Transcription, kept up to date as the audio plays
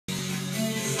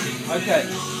Okay,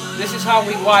 this is how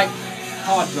we wipe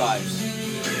hard drives.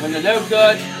 When they're no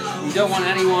good, we don't want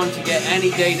anyone to get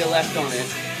any data left on it.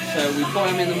 So we put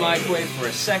them in the microwave for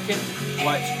a second,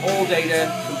 wipes all data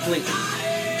completely.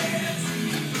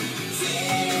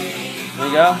 There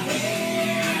you go.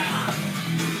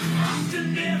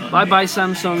 Bye bye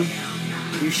Samsung,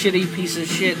 you shitty piece of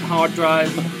shit hard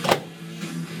drive.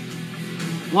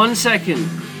 1 second.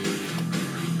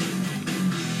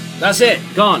 That's it,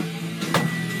 gone.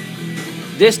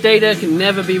 This data can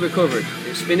never be recovered.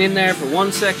 It's been in there for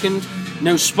 1 second,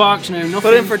 no sparks, no nothing.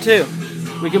 Put in for 2.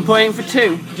 We can put in for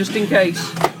 2, just in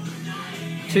case.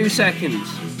 2 seconds.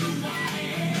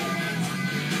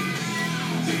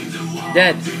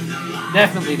 Dead.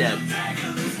 Definitely dead.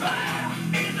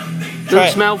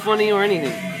 Doesn't smell funny or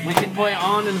anything. We can put it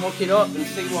on and hook it up and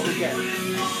see what we get.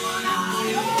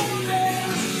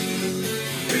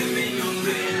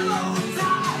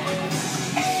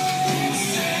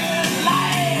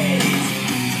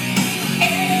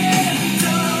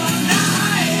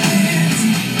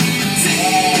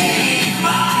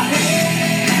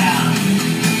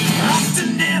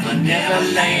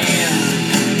 Neverland.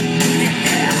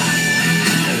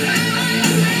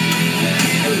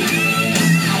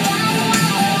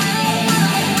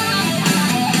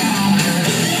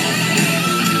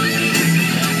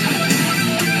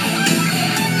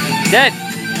 Dead.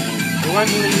 It won't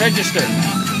even register. We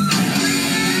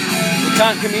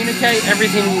can't communicate.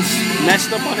 Everything's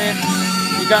messed up on it.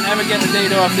 You can't ever get the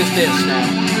data off this disk now.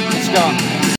 It's gone.